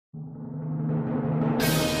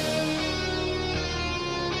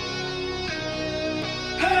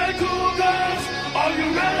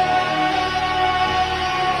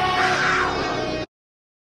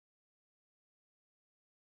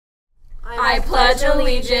pledge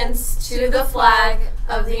allegiance to the flag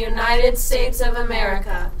of the United States of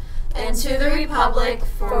America and to the republic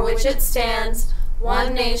for which it stands,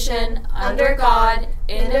 one nation, under God,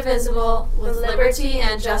 indivisible, with liberty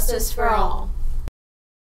and justice for all.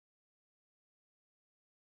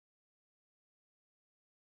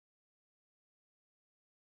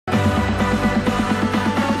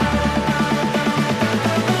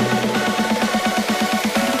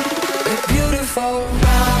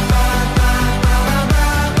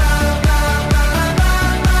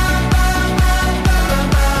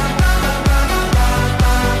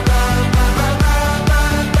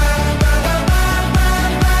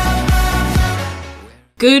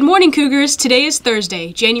 Good morning, Cougars. Today is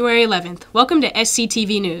Thursday, January 11th. Welcome to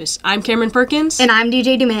SCTV News. I'm Cameron Perkins. And I'm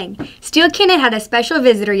DJ Dumang. Steel Canyon had a special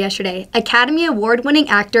visitor yesterday. Academy Award-winning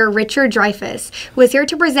actor Richard Dreyfuss was here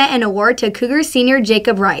to present an award to Cougars senior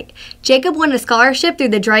Jacob Wright. Jacob won a scholarship through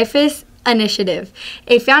the Dreyfuss Initiative,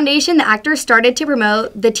 a foundation the actor started to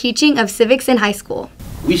promote the teaching of civics in high school.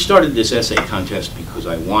 We started this essay contest because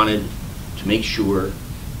I wanted to make sure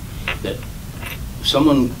that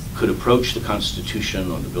someone could approach the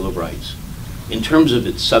Constitution or the Bill of Rights in terms of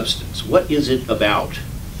its substance. What is it about?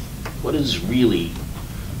 What is really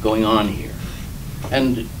going on here?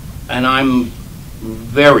 And I'm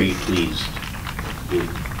very pleased with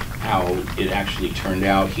how it actually turned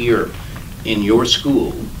out here in your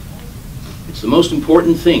school. It's the most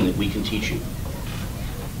important thing that we can teach you,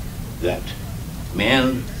 that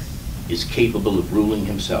man is capable of ruling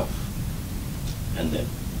himself, and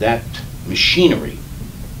that machinery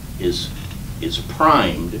is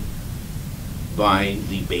primed by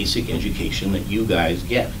the basic education that you guys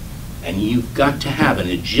get. And you've got to have an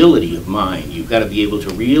agility of mind. You've got to be able to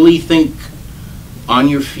really think on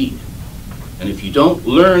your feet. And if you don't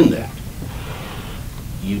learn that,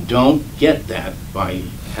 you don't get that by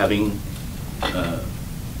having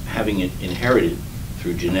it inherited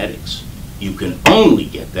through genetics. You can only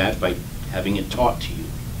get that by having it taught to you.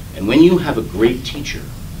 And when you have a great teacher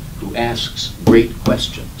who asks great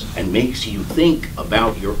questions and makes you think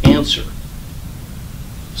about your answer,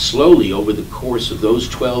 slowly over the course of those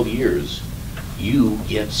 12 years, you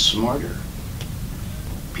get smarter.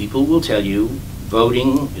 People will tell you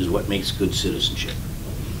voting is what makes good citizenship.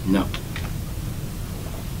 No.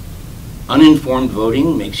 Uninformed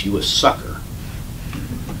voting makes you a sucker.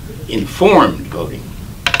 Informed voting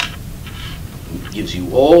gives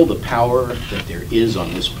you all the power that there is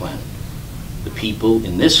on this planet. The people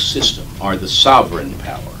in this system are the sovereign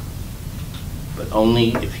power, but only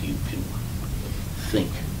if you can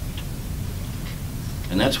think.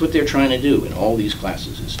 And that's what they're trying to do in all these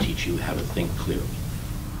classes, is teach you how to think clearly.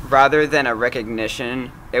 Rather than a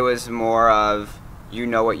recognition, it was more of, you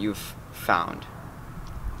know what you've found.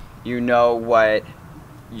 You know what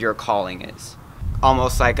your calling is.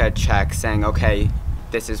 Almost like a check saying, okay,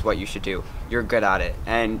 this is what you should do. You're good at it,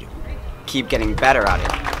 and keep getting better at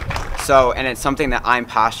it. So, and it's something that I'm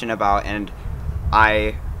passionate about, and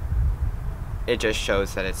it just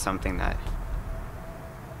shows that it's something that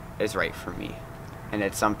is right for me. And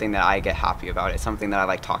it's something that I get happy about. It's something that I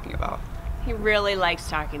like talking about. He really likes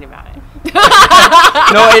talking about it.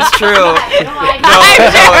 No, it's true.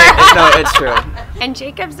 No, it's true. And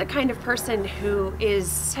Jacob's the kind of person who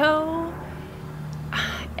is so,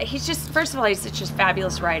 he's just, first of all, he's such a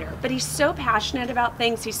fabulous writer, but he's so passionate about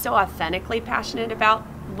things. He's so authentically passionate about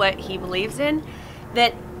what he believes in,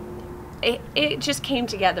 that it just came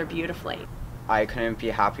together beautifully. I couldn't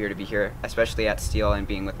be happier to be here, especially at Steele and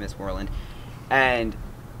being with Miss Moreland. And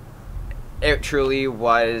it truly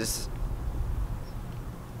was,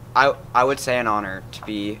 I would say, an honor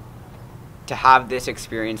to have this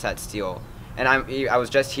experience at Steele. And I was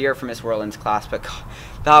just here for Miss Moreland's class, but God,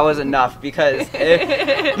 that was enough, because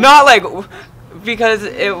because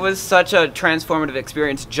it was such a transformative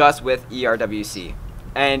experience just with ERWC.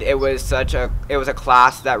 And it was a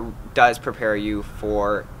class that does prepare you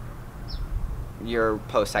for your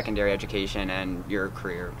post-secondary education and your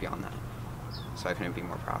career beyond that. So I couldn't be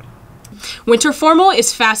more proud. Winter Formal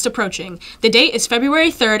is fast approaching. The date is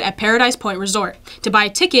February 3rd at Paradise Point Resort. To buy a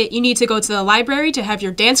ticket, you need to go to the library to have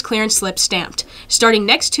your dance clearance slip stamped. Starting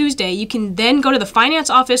next Tuesday, you can then go to the finance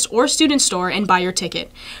office or student store and buy your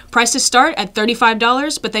ticket. Prices start at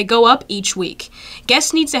 $35, but they go up each week.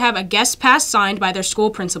 Guests need to have a guest pass signed by their school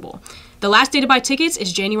principal. The last day to buy tickets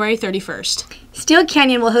is January 31st. Steel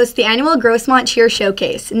Canyon will host the annual Grossmont Cheer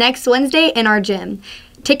Showcase next Wednesday in our gym.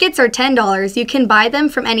 Tickets are $10. You can buy them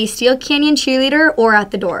from any Steel Canyon cheerleader or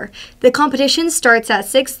at the door. The competition starts at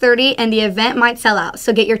 6:30 and the event might sell out,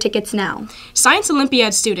 so get your tickets now. Science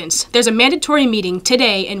Olympiad students, there's a mandatory meeting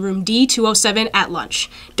today in room D207 at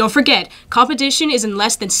lunch. Don't forget, competition is in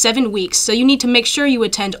less than 7 weeks, so you need to make sure you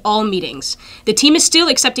attend all meetings. The team is still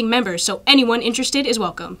accepting members, so anyone interested is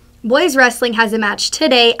welcome. Boys wrestling has a match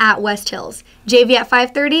today at West Hills. JV at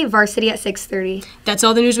 5:30, varsity at 6:30. That's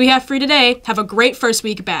all the news we have for you today. Have a great first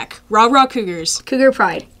week back. Rah, rah, Cougars. Cougar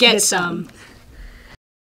Pride. Get some.